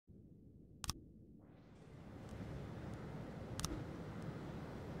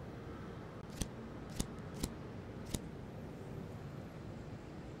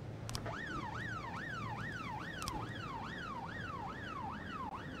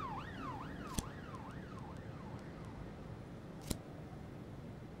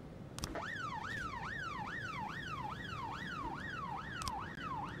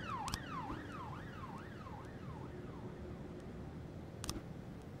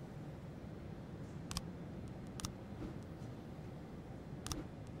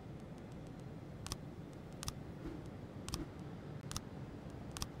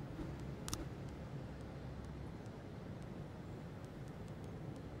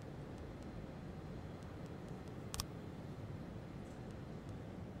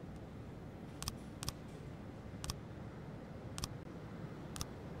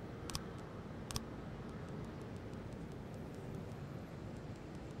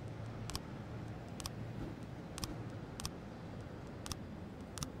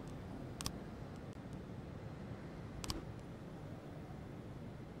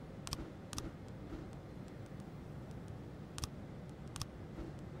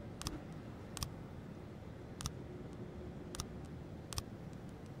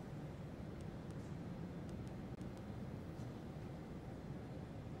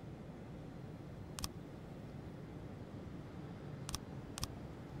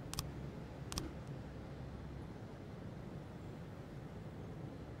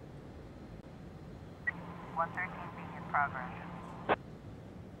113B in progress.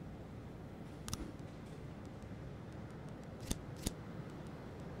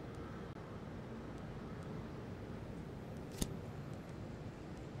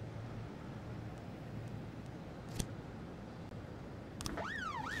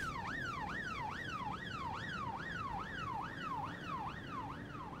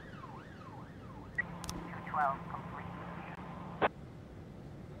 Complete.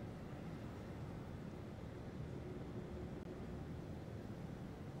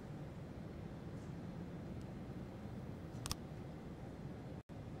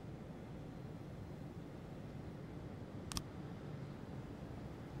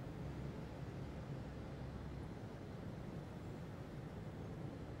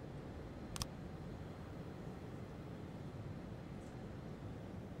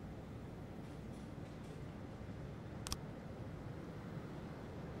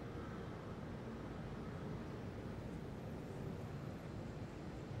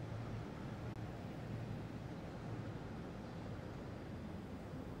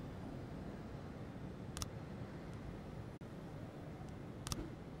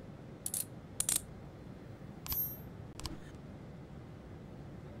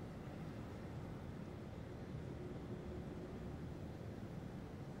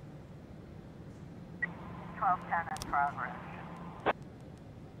 .10 in progress.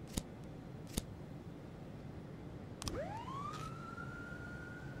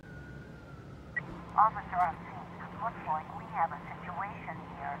 Officer on scene, it looks like we have a situation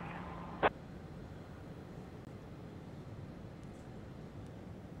here.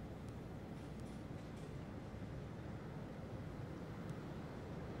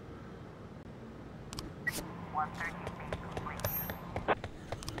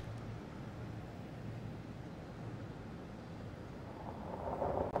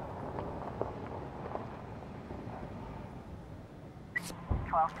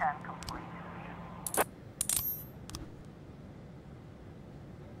 Complete.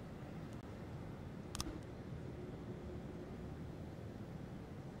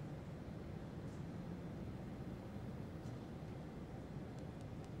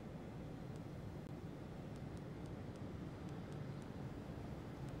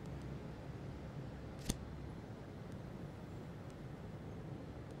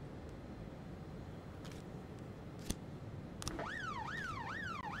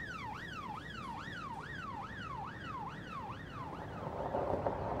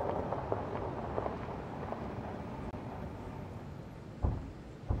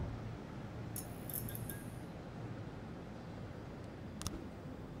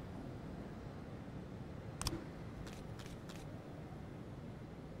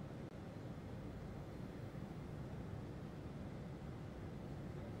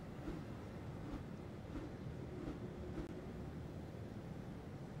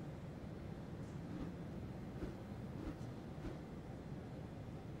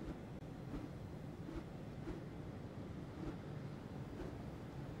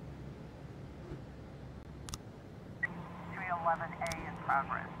 A in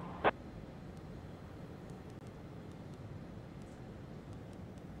progress.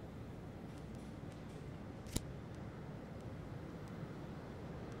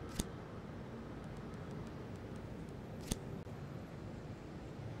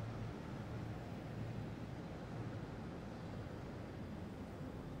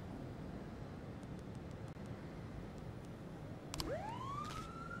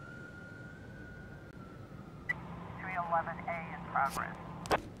 A in progress.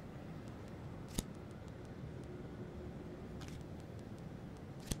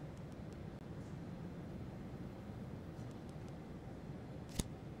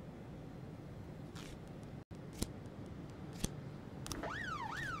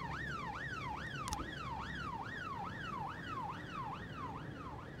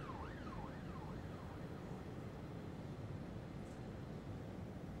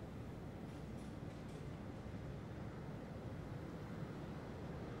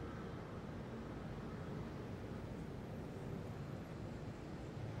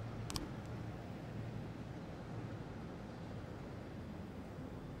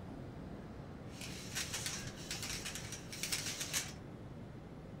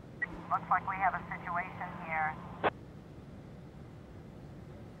 Looks like we have a situation here.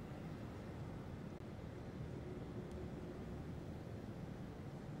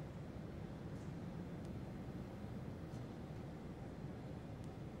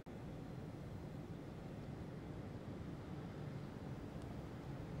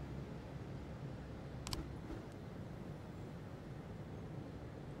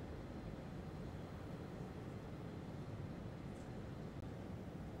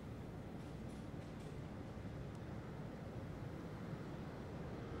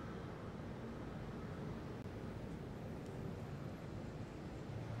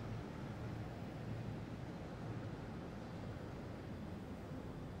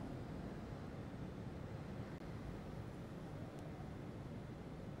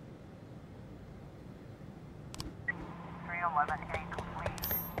 311A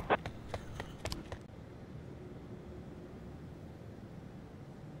complete.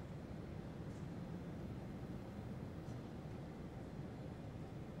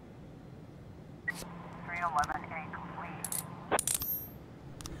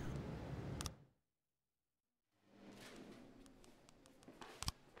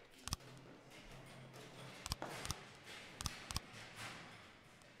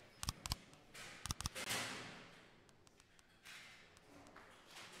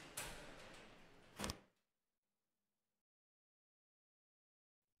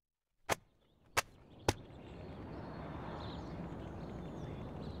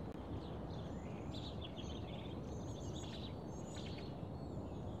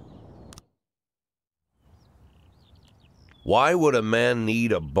 Why would a man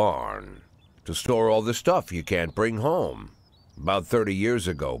need a barn? To store all the stuff you can't bring home. About 30 years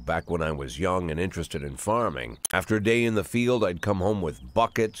ago, back when I was young and interested in farming, after a day in the field, I'd come home with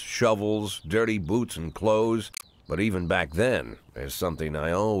buckets, shovels, dirty boots, and clothes. But even back then, there's something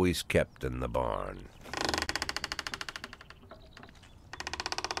I always kept in the barn.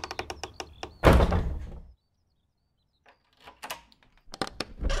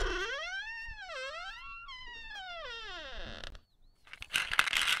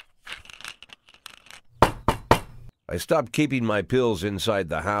 I stopped keeping my pills inside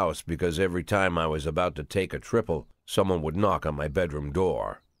the house because every time I was about to take a triple, someone would knock on my bedroom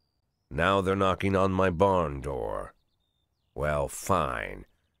door. Now they're knocking on my barn door. Well, fine.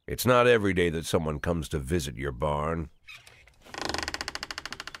 It's not every day that someone comes to visit your barn.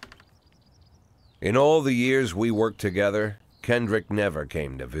 In all the years we worked together, Kendrick never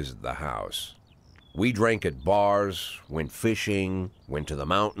came to visit the house. We drank at bars, went fishing, went to the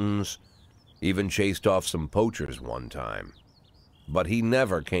mountains, even chased off some poachers one time. But he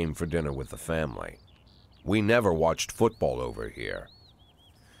never came for dinner with the family. We never watched football over here.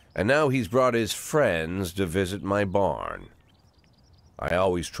 And now he's brought his friends to visit my barn. I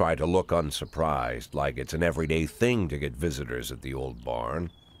always try to look unsurprised, like it's an everyday thing to get visitors at the old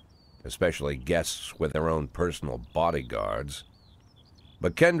barn, especially guests with their own personal bodyguards.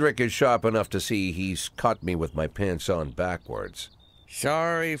 But Kendrick is sharp enough to see he's caught me with my pants on backwards.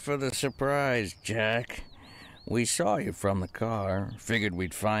 Sorry for the surprise, Jack. We saw you from the car. Figured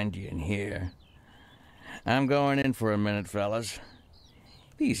we'd find you in here. I'm going in for a minute, fellas.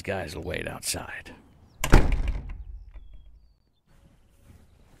 These guys will wait outside.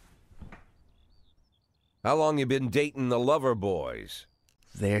 How long you been dating the lover boys?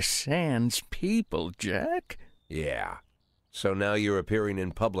 They're Sans people, Jack. Yeah. So now you're appearing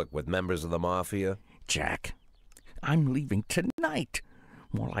in public with members of the Mafia? Jack, I'm leaving tonight.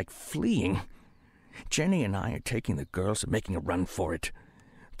 More like fleeing. Jenny and I are taking the girls and making a run for it.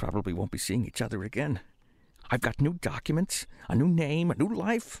 Probably won't be seeing each other again. I've got new documents, a new name, a new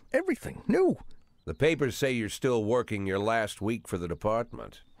life, everything new. The papers say you're still working your last week for the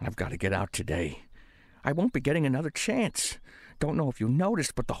department. I've got to get out today. I won't be getting another chance. Don't know if you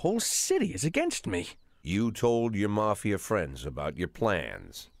noticed, but the whole city is against me. You told your Mafia friends about your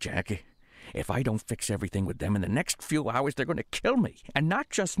plans. Jackie, if I don't fix everything with them in the next few hours, they're going to kill me. And not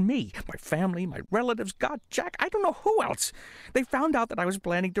just me. My family, my relatives, God, Jack, I don't know who else. They found out that I was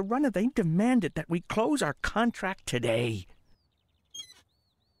planning to run and they demanded that we close our contract today.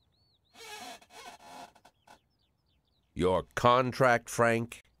 Your contract,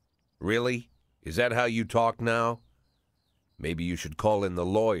 Frank? Really? Is that how you talk now? Maybe you should call in the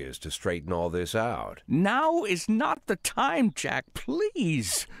lawyers to straighten all this out. Now is not the time, Jack,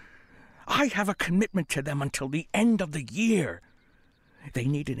 please. I have a commitment to them until the end of the year. They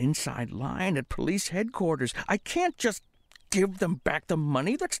need an inside line at police headquarters. I can't just give them back the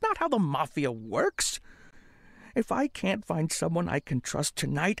money. That's not how the Mafia works. If I can't find someone I can trust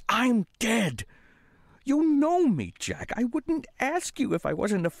tonight, I'm dead. You know me, Jack. I wouldn't ask you if I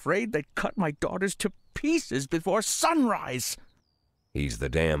wasn't afraid they'd cut my daughters to pieces before sunrise. He's the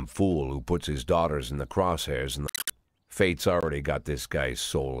damn fool who puts his daughters in the crosshairs, and fate's already got this guy's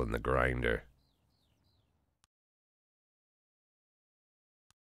soul in the grinder.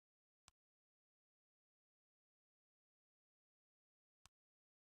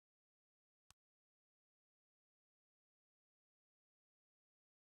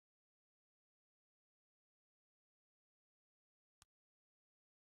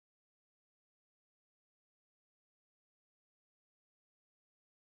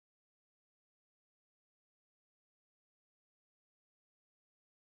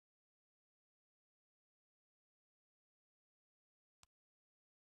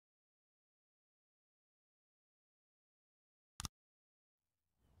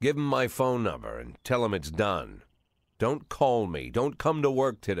 Give him my phone number and tell him it's done. Don't call me. Don't come to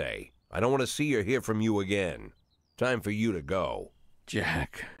work today. I don't want to see or hear from you again. Time for you to go.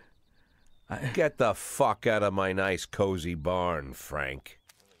 Jack, Get the fuck out of my nice cozy barn, Frank.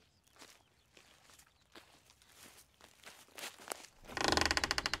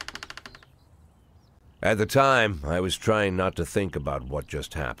 At the time, I was trying not to think about what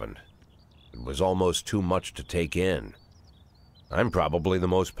just happened. It was almost too much to take in. I'm probably the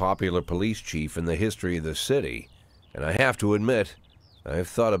most popular police chief in the history of the city, and I have to admit, I've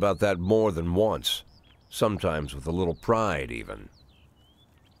thought about that more than once, sometimes with a little pride even.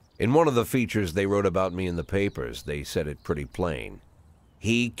 In one of the features they wrote about me in the papers, they said it pretty plain.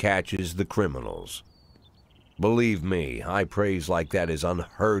 He catches the criminals. Believe me, high praise like that is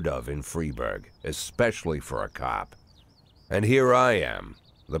unheard of in Freeburg, especially for a cop. And here I am,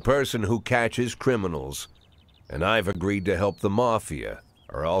 the person who catches criminals, and I've agreed to help the mafia,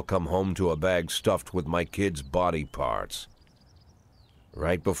 or I'll come home to a bag stuffed with my kids' body parts.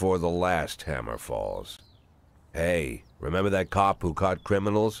 Right before the last hammer falls. Hey, remember that cop who caught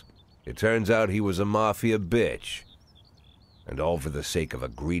criminals? It turns out he was a mafia bitch. And all for the sake of a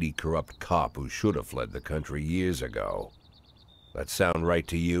greedy, corrupt cop who should have fled the country years ago. That sound right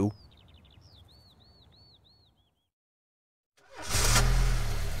to you?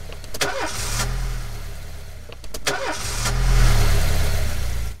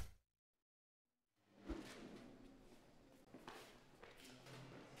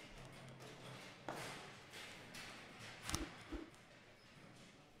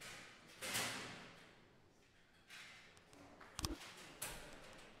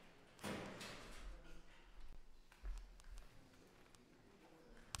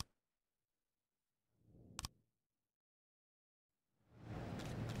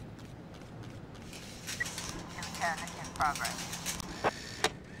 In progress.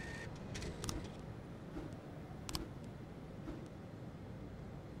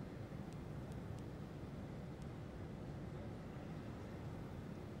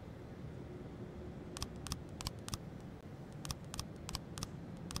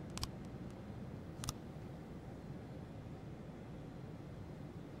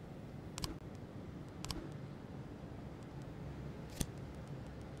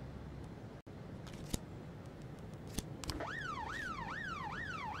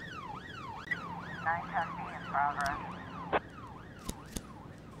 Nine testing in progress.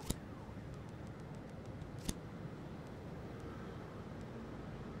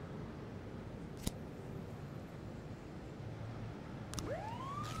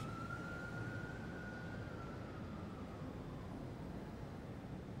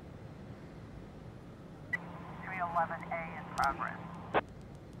 A in progress.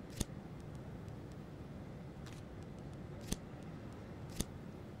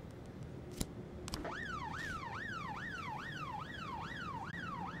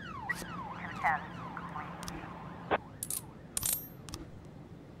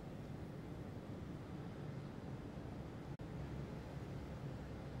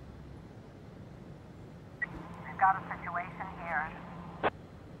 We've got a situation here.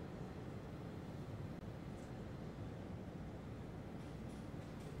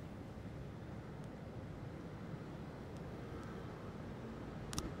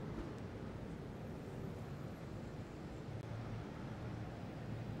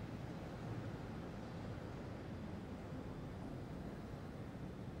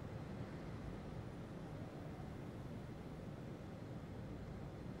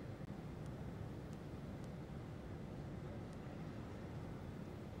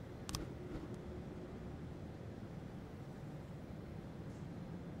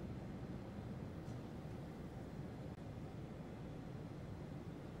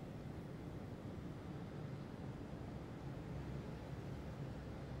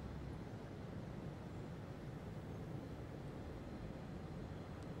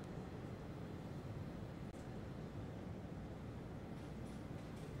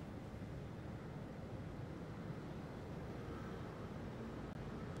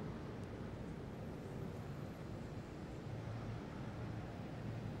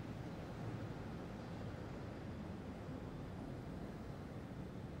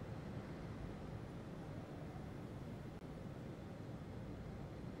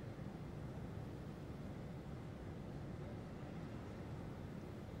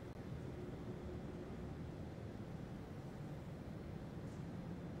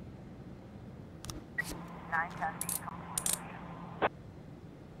 Nine testing complete.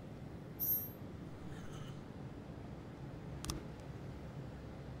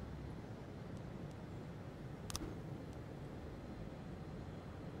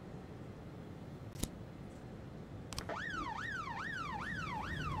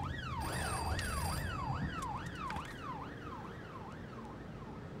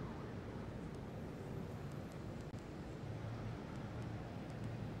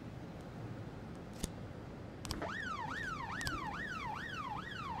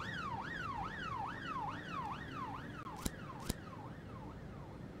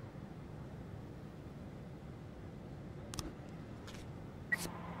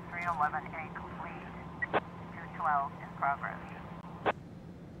 311A complete. 212 in progress.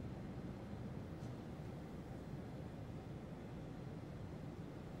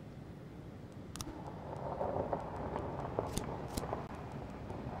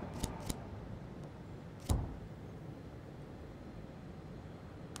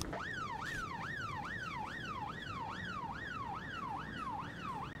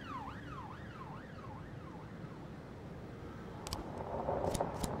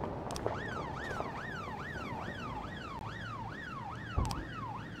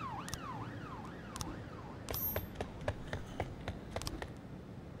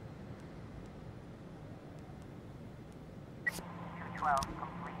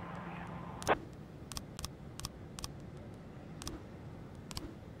 Complete.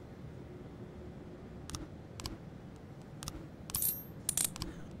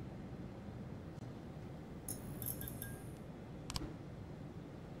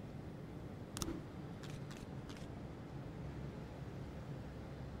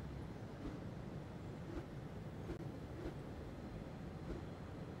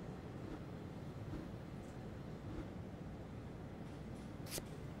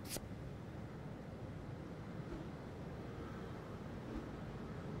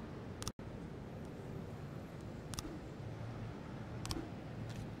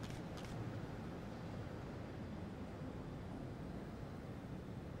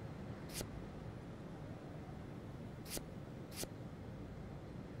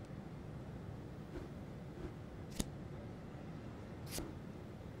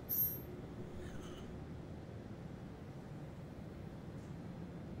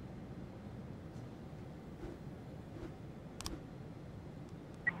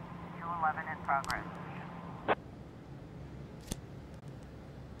 In progress.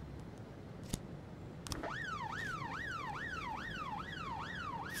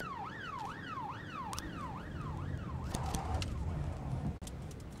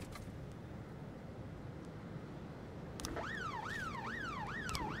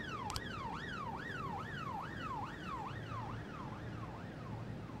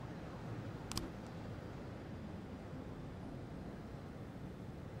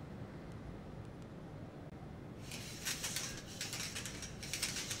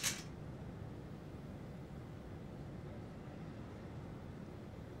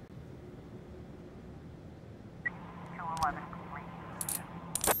 Complete.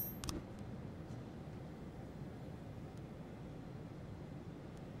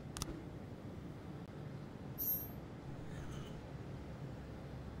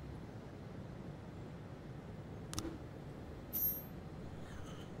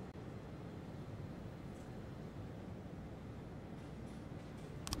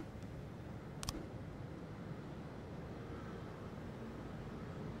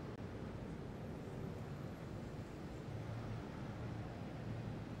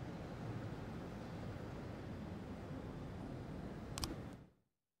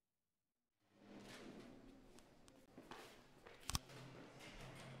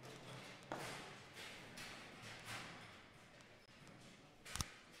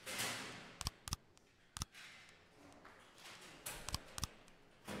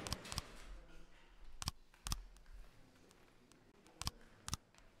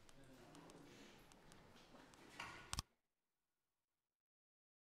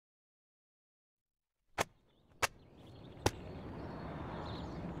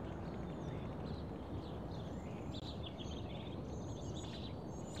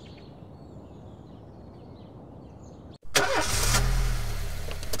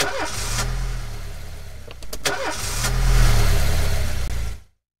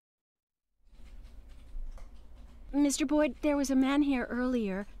 Mr. Boyd, there was a man here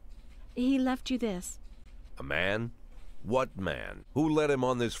earlier. He left you this. A man? What man? Who let him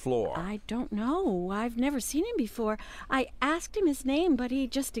on this floor? I don't know. I've never seen him before. I asked him his name, but he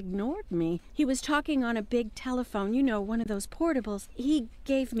just ignored me. He was talking on a big telephone, you know, one of those portables. He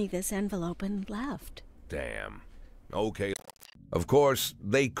gave me this envelope and left. Damn. Okay. Of course,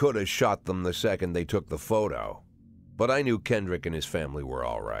 they could have shot them the second they took the photo. But I knew Kendrick and his family were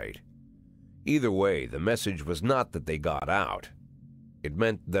all right. Either way, the message was not that they got out. It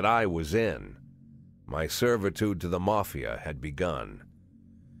meant that I was in. My servitude to the Mafia had begun.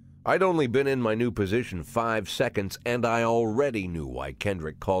 I'd only been in my new position 5 seconds, and I already knew why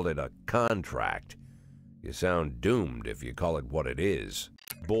Kendrick called it a contract. You sound doomed if you call it what it is.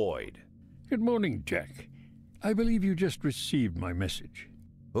 Boyd. Good morning, Jack. I believe you just received my message.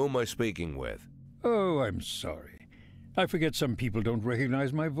 Who am I speaking with? Oh, I'm sorry. I forget some people don't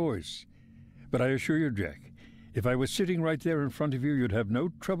recognize my voice. But I assure you, Jack, If I was sitting right there in front of you, you'd have no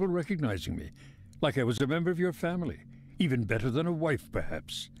trouble recognizing me, like I was a member of your family. Even better than a wife,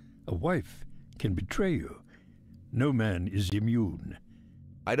 perhaps. A wife can betray you. No man is immune.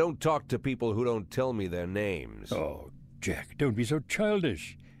 I don't talk to people who don't tell me their names. Oh, Jack, don't be so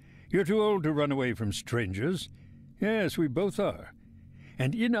childish. You're too old to run away from strangers. Yes, we both are.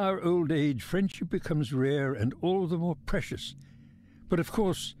 And in our old age, friendship becomes rare and all the more precious. But of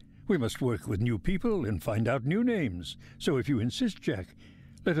course, we must work with new people and find out new names. So if you insist, Jack,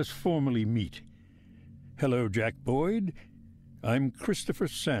 let us formally meet. Hello, Jack Boyd. I'm Christopher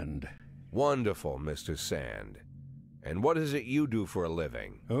Sand. Wonderful, Mr. Sand. And what is it you do for a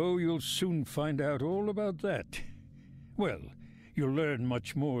living? Oh, you'll soon find out all about that. Well, you'll learn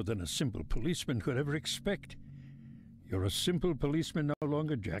much more than a simple policeman could ever expect. You're a simple policeman no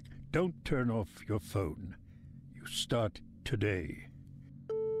longer, Jack. Don't turn off your phone. You start today.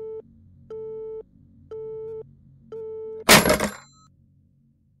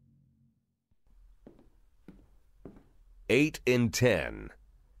 Eight in 10.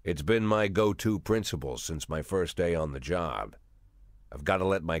 It's been my go-to principle since my first day on the job. I've got to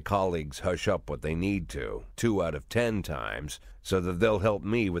let my colleagues hush up what they need to, 2 out of 10 times, so that they'll help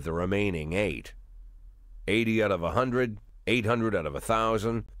me with the remaining 8. 80 out of 100, 800 out of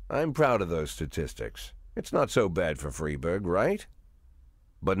 1,000. I'm proud of those statistics. It's not so bad for Freeburg, right?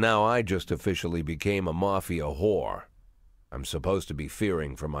 But now I just officially became a mafia whore. I'm supposed to be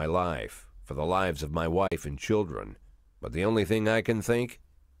fearing for my life, for the lives of my wife and children. But the only thing I can think,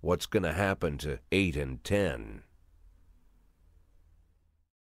 what's going to happen to 8 and 10?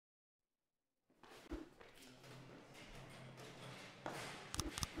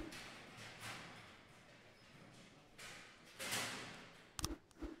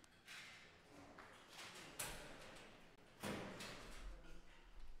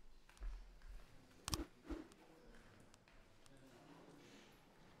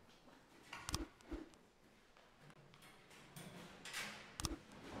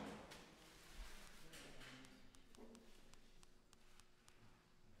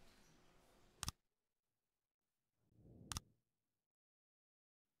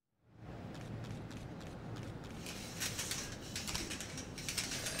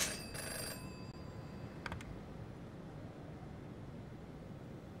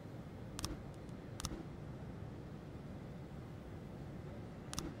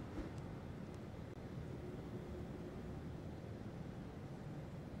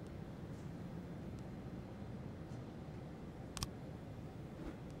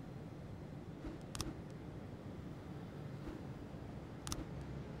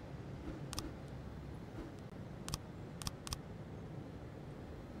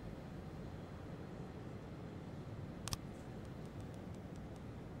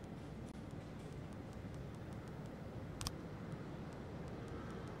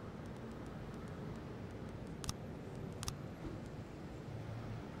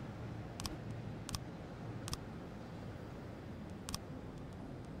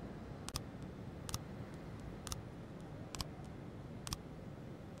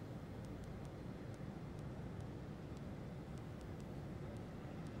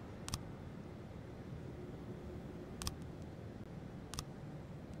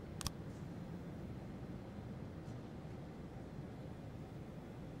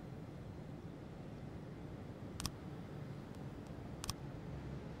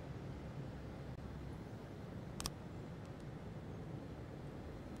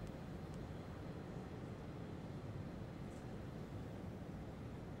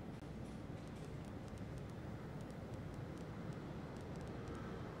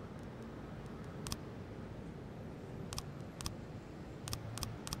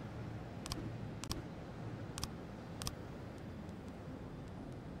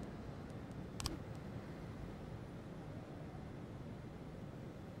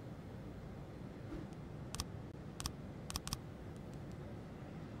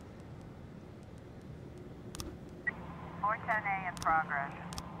 A in progress.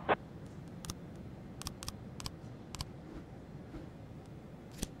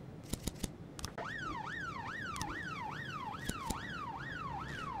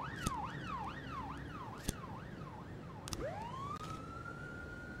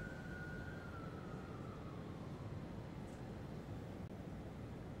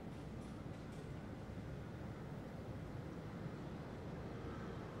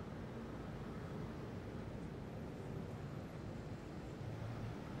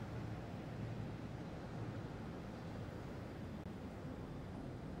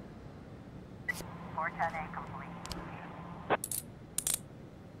 A complete.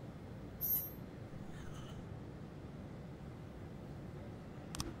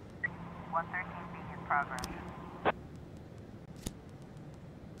 113B in progress.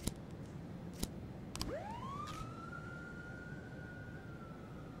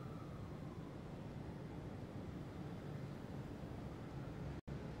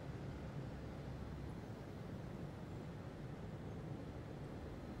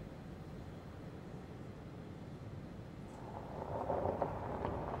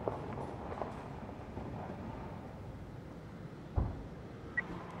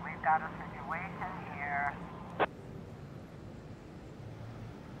 We've got a situation here.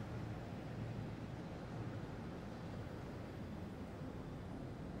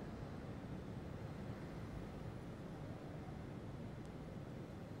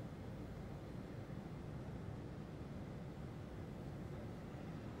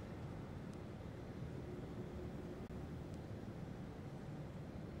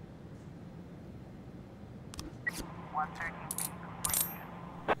 One thirteen complete.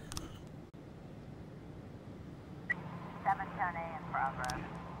 710A in progress.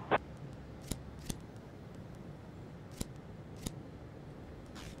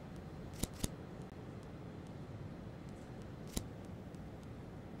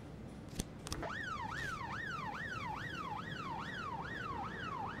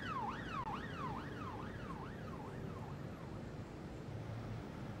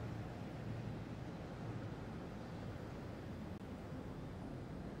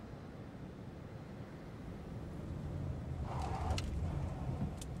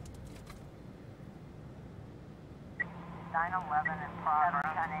 Nine 11 in progress.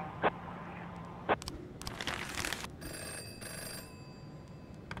 710A.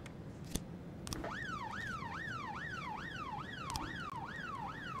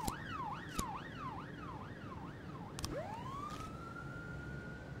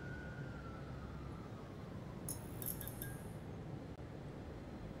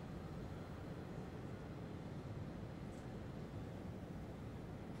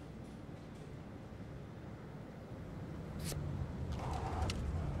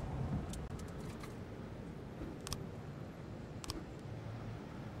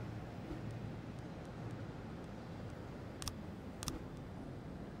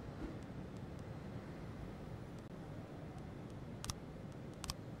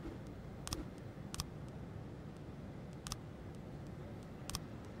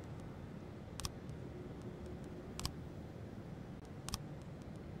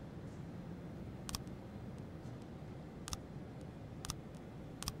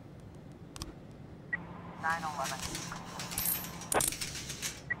 Nine 11.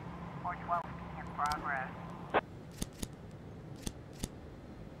 412 in progress.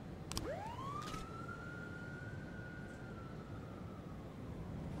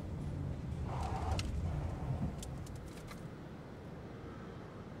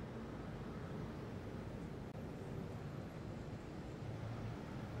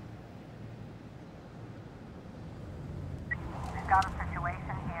 We've got a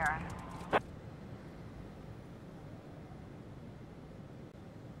situation here.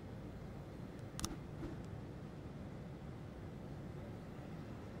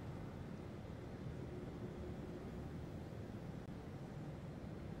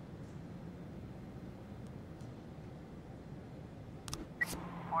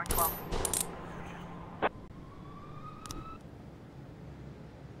 Four 12.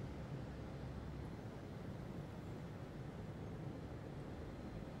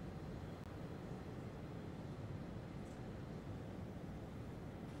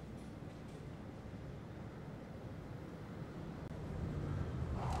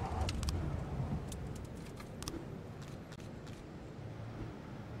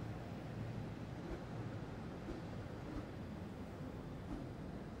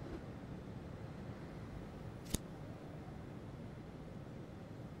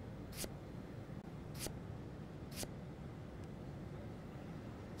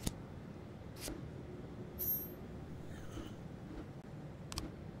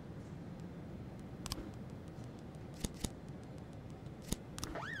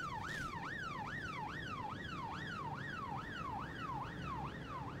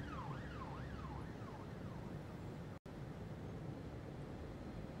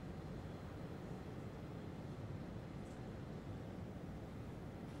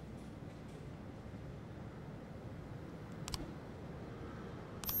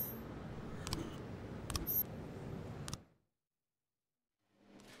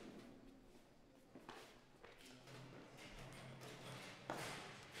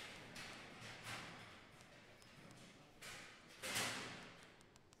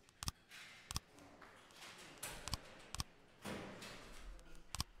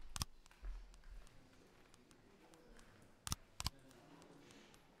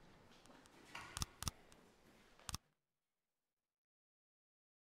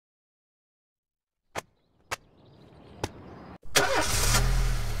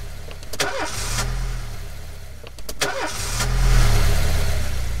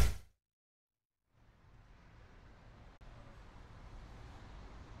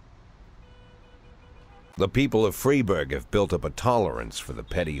 The people of Freeburg have built up a tolerance for the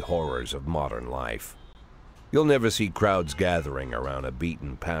petty horrors of modern life. You'll never see crowds gathering around a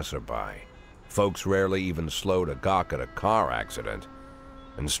beaten passerby. Folks rarely even slow to gawk at a car accident.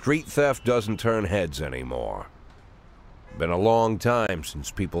 And street theft doesn't turn heads anymore. Been a long time since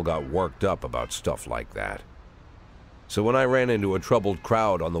people got worked up about stuff like that. So when I ran into a troubled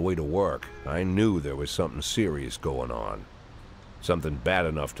crowd on the way to work, I knew there was something serious going on. Something bad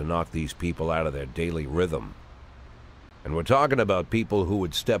enough to knock these people out of their daily rhythm. And we're talking about people who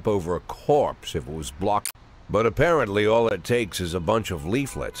would step over a corpse if it was blocked. But apparently all it takes is a bunch of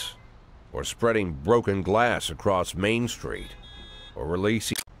leaflets, or spreading broken glass across Main Street, or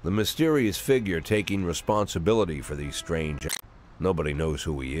releasing the mysterious figure taking responsibility for these strange... Nobody knows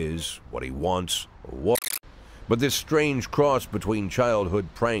who he is, what he wants, or what. But this strange cross between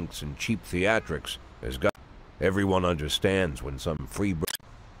childhood pranks and cheap theatrics has got... Everyone understands when some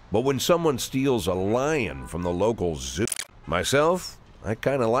but when someone steals a lion from the local zoo... Myself, I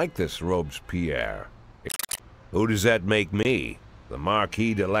kinda like this Robespierre. Who does that make me? The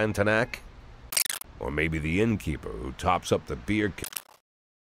Marquis de Lantenac? Or maybe the innkeeper who tops up the beer...